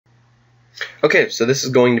Okay, so this is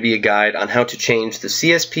going to be a guide on how to change the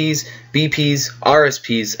CSPs, BPs,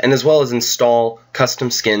 RSPs, and as well as install custom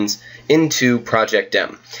skins into Project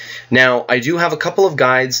M. Now, I do have a couple of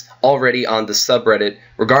guides already on the subreddit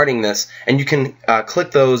regarding this, and you can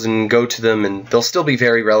click those and go to them, and they'll still be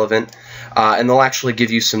very relevant, and they'll actually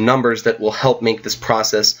give you some numbers that will help make this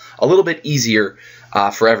process a little bit easier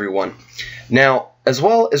for everyone. Now, as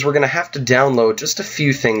well as we're going to have to download just a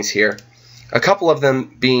few things here. A couple of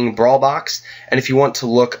them being Brawl Box, and if you want to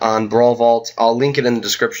look on Brawl Vault, I'll link it in the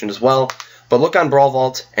description as well. But look on Brawl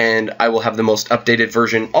Vault, and I will have the most updated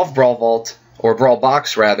version of Brawl Vault, or Brawl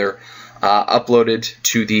Box rather, uploaded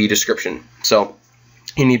to the description. So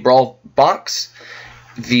you need Brawl Box,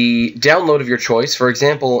 the download of your choice. For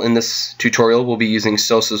example, in this tutorial, we'll be using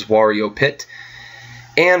Sosa's Wario Pit.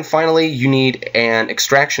 And finally, you need an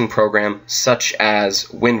extraction program such as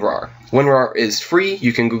WinRAR. WinRAR is free,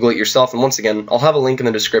 you can Google it yourself, and once again, I'll have a link in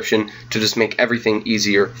the description to just make everything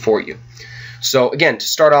easier for you. So again, to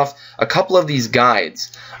start off, a couple of these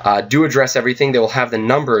guides do address everything. They will have the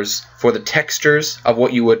numbers for the textures of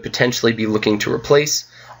what you would potentially be looking to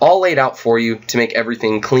replace, all laid out for you to make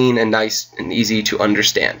everything clean and nice and easy to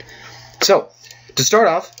understand. So, to start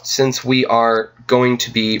off, since we are going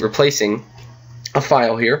to be replacing a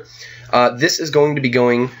file here, this is going to be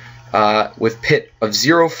going with pit of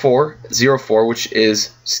 0404, which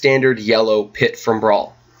is standard yellow pit from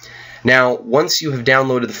Brawl. Now, once you have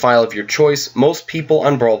downloaded the file of your choice, most people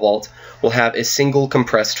on Brawl Vault will have a single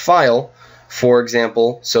compressed file. For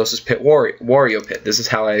example, Sosa's Pit Wario Pit. This is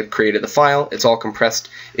how I created the file. It's all compressed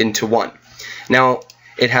into one. Now,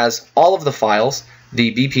 it has all of the files,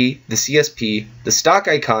 the BP, the CSP, the stock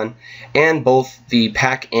icon, and both the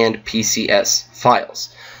pack and PCS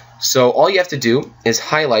files. So all you have to do is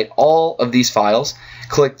highlight all of these files,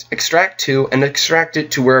 click extract to, and extract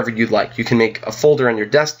it to wherever you'd like. You can make a folder on your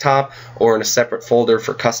desktop or in a separate folder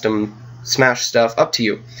for custom Smash stuff, up to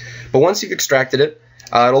you. But once you've extracted it,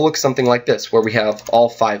 it'll look something like this, where we have all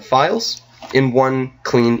 5 files in one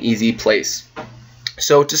clean, easy place.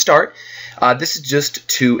 So to start, this is just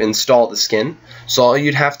to install the skin. So all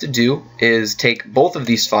you'd have to do is take both of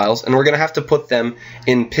these files, and we're going to have to put them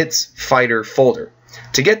in Pit's Fighter folder.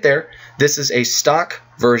 To get there, this is a stock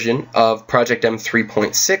version of Project M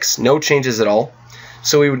 3.6, no changes at all.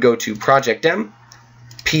 So we would go to Project M,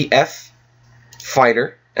 PF,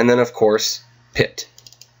 Fighter, and then of course Pit.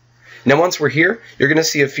 Now once we're here, you're going to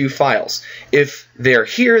see a few files. If they're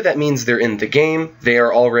here, that means they're in the game. They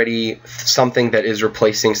are already something that is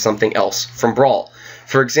replacing something else from Brawl.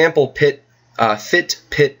 For example, Fit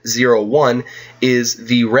Pit 01 is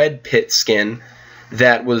the red Pit skin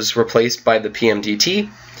that was replaced by the PMDT,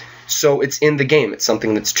 so it's in the game. It's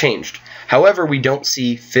something that's changed. However, we don't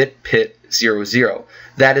see Fit Pit 00.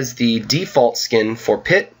 That is the default skin for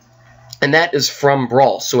Pit, and that is from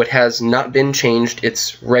Brawl, so it has not been changed.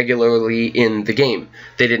 It's regularly in the game.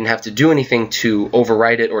 They didn't have to do anything to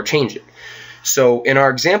override it or change it. So in our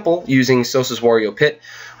example, using Sosa's Wario Pit,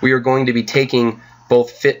 we are going to be taking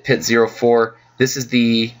both Fit Pit 04. This is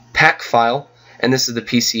the pack file, and this is the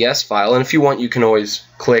PCS file. And if you want, you can always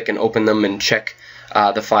click and open them and check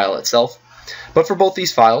the file itself. But for both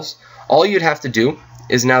these files, all you'd have to do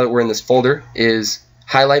is, now that we're in this folder, is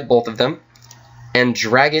highlight both of them and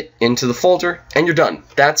drag it into the folder, and you're done.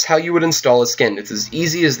 That's how you would install a skin. It's as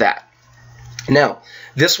easy as that. Now,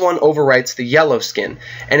 this one overwrites the yellow skin,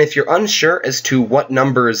 and if you're unsure as to what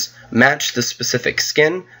numbers match the specific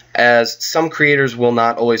skin, as some creators will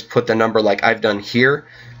not always put the number like I've done here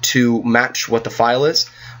to match what the file is,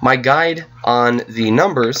 my guide on the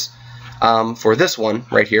numbers for this one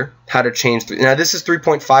right here, how to change. Now this is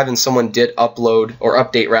 3.5, and someone did upload, or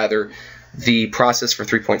update rather, the process for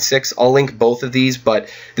 3.6. I'll link both of these,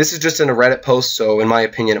 but this is just in a Reddit post, so in my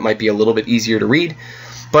opinion it might be a little bit easier to read.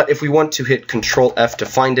 But if we want to hit Control F to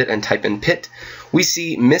find it and type in Pit, we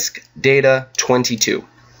see MISC data 22.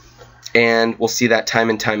 And we'll see that time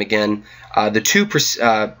and time again. The two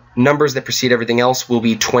numbers that precede everything else will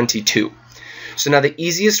be 22. So now the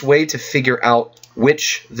easiest way to figure out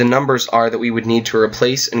which the numbers are that we would need to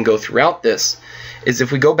replace and go throughout this is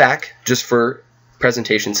if we go back, just for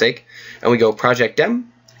presentation's sake, and we go Project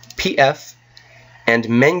M, PF, and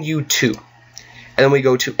Menu 2. And then we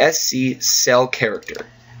go to SC Cell Character.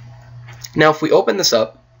 Now if we open this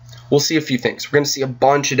up, we'll see a few things. We're going to see a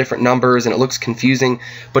bunch of different numbers, and it looks confusing,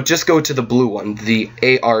 but just go to the blue one, the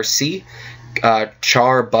ARC,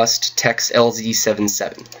 Char Bust Text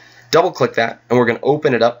LZ77. Double click that, and we're going to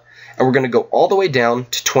open it up, and we're going to go all the way down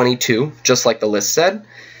to 22, just like the list said,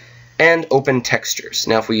 and open textures.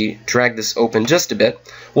 Now if we drag this open just a bit,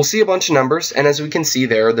 we'll see a bunch of numbers, and as we can see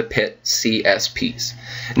there are the pit CSPs.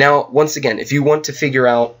 Now once again, if you want to figure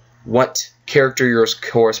out what character yours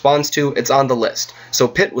corresponds to, it's on the list. So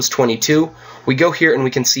pit was 22. We go here and we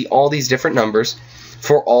can see all these different numbers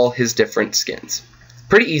for all his different skins.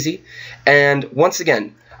 Pretty easy. And once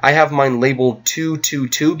again, I have mine labeled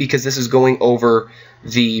 222 because this is going over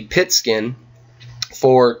the pit skin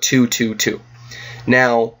for 222.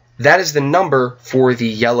 Now that is the number for the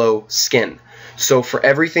yellow skin. So for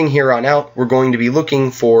everything here on out, we're going to be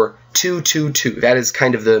looking for 222. That is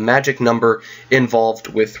kind of the magic number involved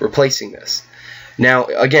with replacing this. Now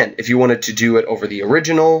again, if you wanted to do it over the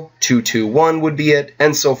original, 221 would be it,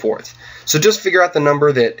 and so forth. So just figure out the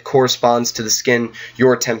number that corresponds to the skin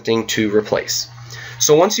you're attempting to replace.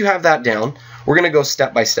 So once you have that down, we're going to go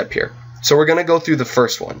step by step here. So we're going to go through the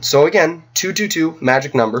first one. So again, 222,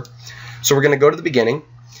 magic number. So we're going to go to the beginning,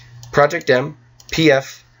 Project M,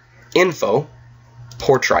 PF, Info,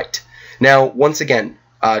 Portrait. Now once again,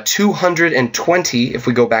 220, if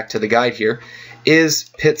we go back to the guide here, is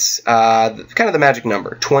Pit's kind of the magic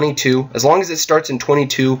number, 22. As long as it starts in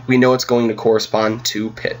 22, we know it's going to correspond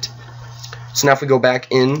to Pit. So now if we go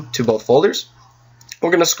back into both folders, we're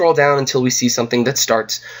going to scroll down until we see something that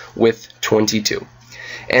starts with 22.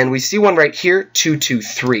 And we see one right here,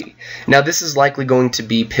 223. Now this is likely going to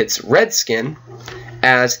be Pit's red skin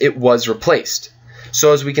as it was replaced.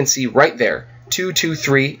 So as we can see right there,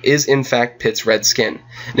 223 is in fact Pit's red skin.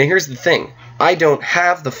 Now here's the thing, I don't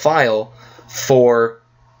have the file for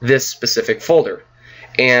this specific folder,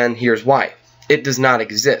 and here's why. It does not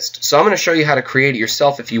exist. So I'm going to show you how to create it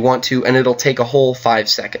yourself if you want to, and it'll take a whole 5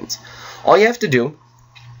 seconds. All you have to do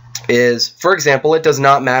is, for example, it does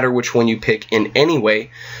not matter which one you pick in any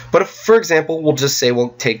way, but if, for example, we'll just say we'll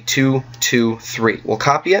take 223. We'll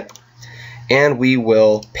copy it, and we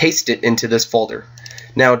will paste it into this folder.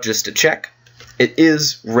 Now just to check, it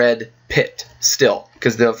is red Pit still,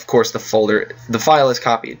 because of course the file is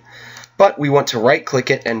copied. But we want to right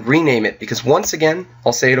click it and rename it, because once again,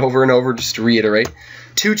 I'll say it over and over just to reiterate,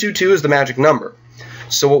 222 is the magic number.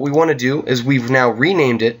 So what we want to do is we've now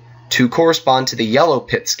renamed it to correspond to the yellow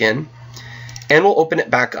Pit skin, and we'll open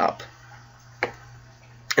it back up.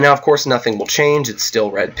 And now of course nothing will change, it's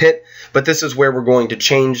still red Pit, but this is where we're going to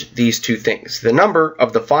change these two things, the number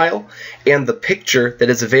of the file and the picture that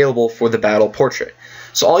is available for the battle portrait.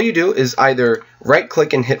 So all you do is either right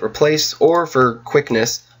click and hit replace, or for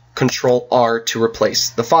quickness, Control R to replace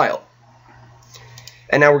the file.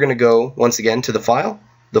 And now we're going to go once again to the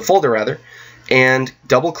folder rather, and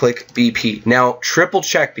double click BP. Now triple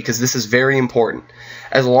check, because this is very important.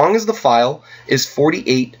 As long as the file is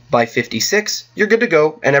 48 by 56, you're good to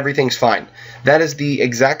go and everything's fine. That is the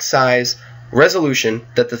exact size resolution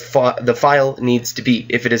that the file needs to be.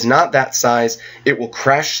 If it is not that size, it will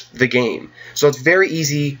crash the game. So it's very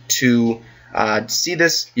easy to see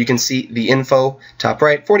this. You can see the info, top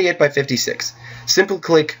right, 48 by 56. Simply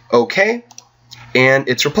click OK, and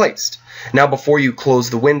it's replaced. Now before you close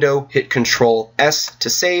the window, hit Control S to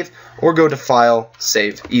save, or go to File,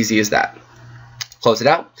 Save. Easy as that. Close it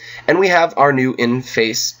out, and we have our new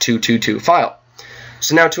InFace 222 file.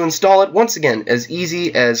 So now to install it, once again, as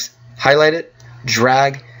easy as highlight it,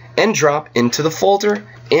 drag, and drop into the folder,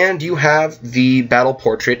 and you have the battle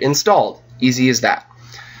portrait installed. Easy as that.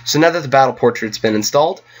 So now that the battle portrait's been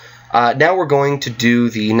installed, now we're going to do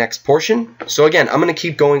the next portion. So again, I'm going to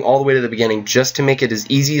keep going all the way to the beginning just to make it as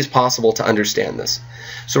easy as possible to understand this.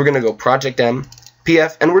 So we're going to go Project M,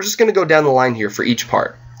 PF, and we're just going to go down the line here for each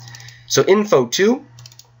part. So Info 2,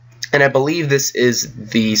 and I believe this is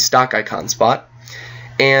the stock icon spot.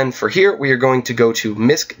 And for here, we are going to go to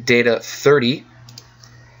MISC Data 30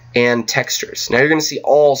 and Textures. Now you're going to see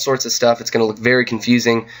all sorts of stuff. It's going to look very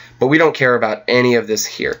confusing, but we don't care about any of this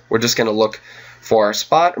here. We're just going to look for our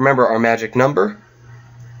spot. Remember our magic number,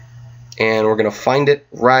 and we're going to find it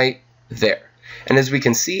right there. And as we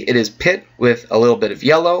can see, it is Pit with a little bit of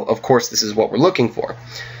yellow. Of course, this is what we're looking for.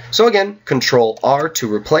 So again, Control R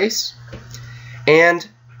to replace, and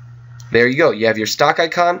there you go. You have your stock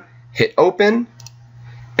icon. Hit Open,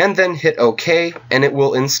 and then hit OK, and it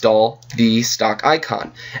will install the stock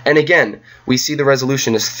icon. And again, we see the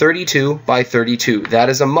resolution is 32 by 32. That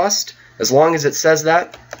is a must. As long as it says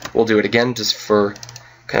that, we'll do it again just for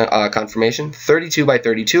confirmation. 32 by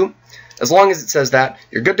 32. As long as it says that,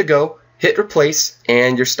 you're good to go. Hit replace,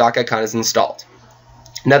 and your stock icon is installed.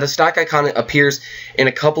 Now the stock icon appears in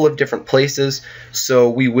a couple of different places, so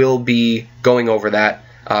we will be going over that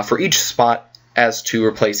for each spot as to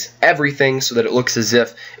replace everything so that it looks as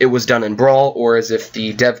if it was done in Brawl or as if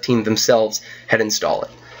the dev team themselves had installed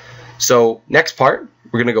it. So next part,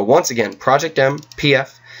 we're going to go once again, Project M,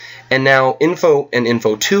 PF, and now Info and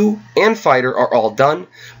Info 2 and Fighter are all done,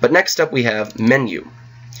 but next up we have Menu.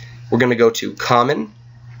 We're going to go to Common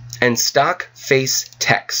and Stock Face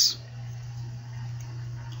Text.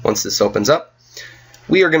 Once this opens up,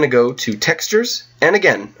 we are going to go to Textures, and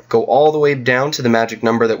again, go all the way down to the magic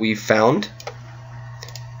number that we found,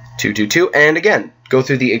 222, and again, go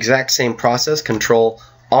through the exact same process, Control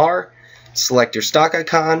R, select your stock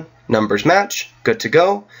icon, numbers match, good to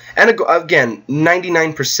go, and again,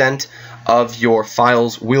 99% of your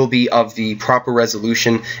files will be of the proper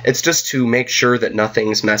resolution. It's just to make sure that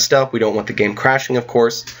nothing's messed up. We don't want the game crashing, of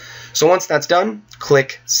course. So once that's done,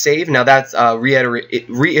 click Save. Now that's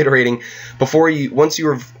reiterating, once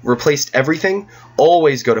you've replaced everything,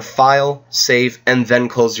 always go to File, Save, and then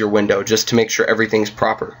close your window, just to make sure everything's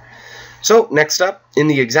proper. So next up, in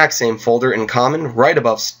the exact same folder in Common, right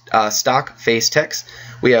above Stock Face Text,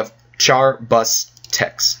 we have Char Bus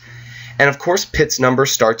Text. And of course, Pit's number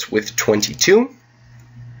starts with 22.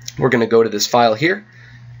 We're going to go to this file here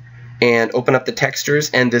and open up the textures,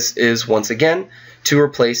 and this is once again to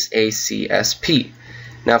replace a CSP.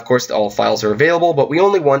 Now, of course, all files are available, but we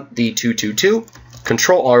only want the 222.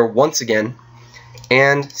 Control R once again,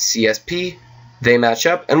 and CSP. They match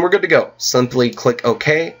up, and we're good to go. Simply click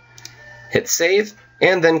OK, hit Save,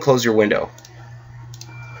 and then close your window.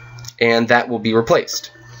 And that will be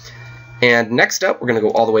replaced. And next up, we're going to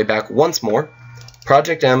go all the way back once more,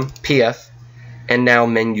 Project M, PF, and now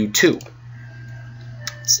Menu 2.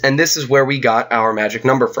 And this is where we got our magic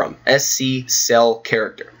number from, SC Cell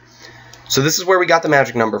Character. So this is where we got the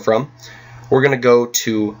magic number from. We're going to go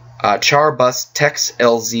to Char Bus Text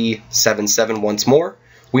LZ77 once more.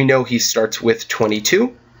 We know he starts with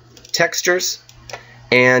 22. Textures,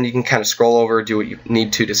 and you can kind of scroll over, do what you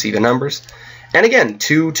need to see the numbers. And again,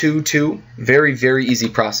 222, very, very easy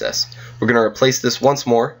process. We're going to replace this once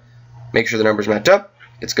more, make sure the numbers match up,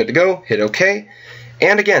 it's good to go, hit OK,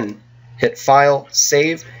 and again, hit File,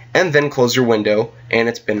 Save, and then close your window, and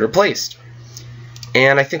it's been replaced.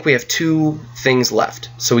 And I think we have two things left.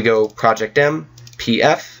 So we go Project M,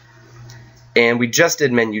 PF, and we just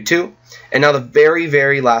did Menu 2. And now the very,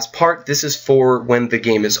 very last part, this is for when the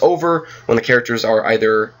game is over, when the characters are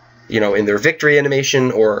either in their victory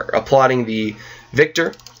animation or applauding the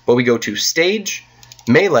victor. But we go to Stage,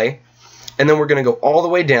 Melee, and then we're going to go all the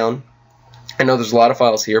way down. I know there's a lot of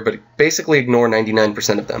files here, but basically ignore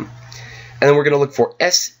 99% of them. And then we're going to look for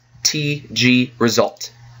STG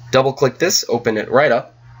Result. Double click this, open it right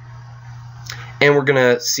up. And we're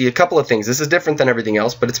going to see a couple of things. This is different than everything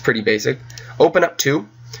else, but it's pretty basic. Open up 2,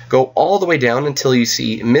 go all the way down until you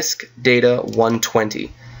see MISC Data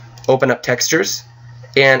 120. Open up Textures.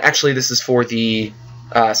 And actually, this is for the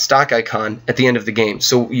stock icon at the end of the game,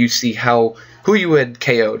 so you see who you had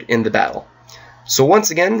KO'd in the battle. So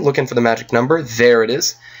once again, looking for the magic number, there it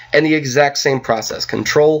is, and the exact same process.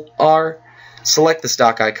 Control R, select the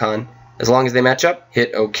stock icon. As long as they match up,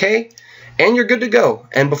 hit OK, and you're good to go.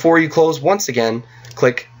 And before you close, once again,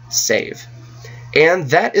 click Save. And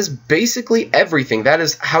that is basically everything. That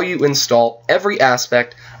is how you install every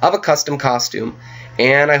aspect of a custom costume.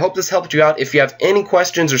 And I hope this helped you out. If you have any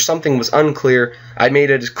questions or something was unclear, I made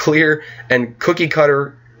it as clear and cookie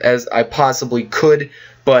cutter as I possibly could.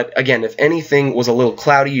 But again, if anything was a little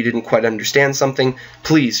cloudy, you didn't quite understand something,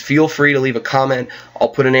 please feel free to leave a comment. I'll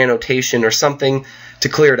put an annotation or something to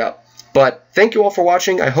clear it up. But thank you all for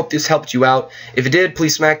watching. I hope this helped you out. If it did,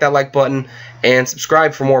 please smack that like button and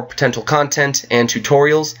subscribe for more potential content and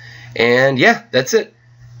tutorials. And yeah, that's it.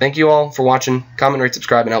 Thank you all for watching. Comment, rate,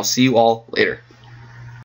 subscribe, and I'll see you all later.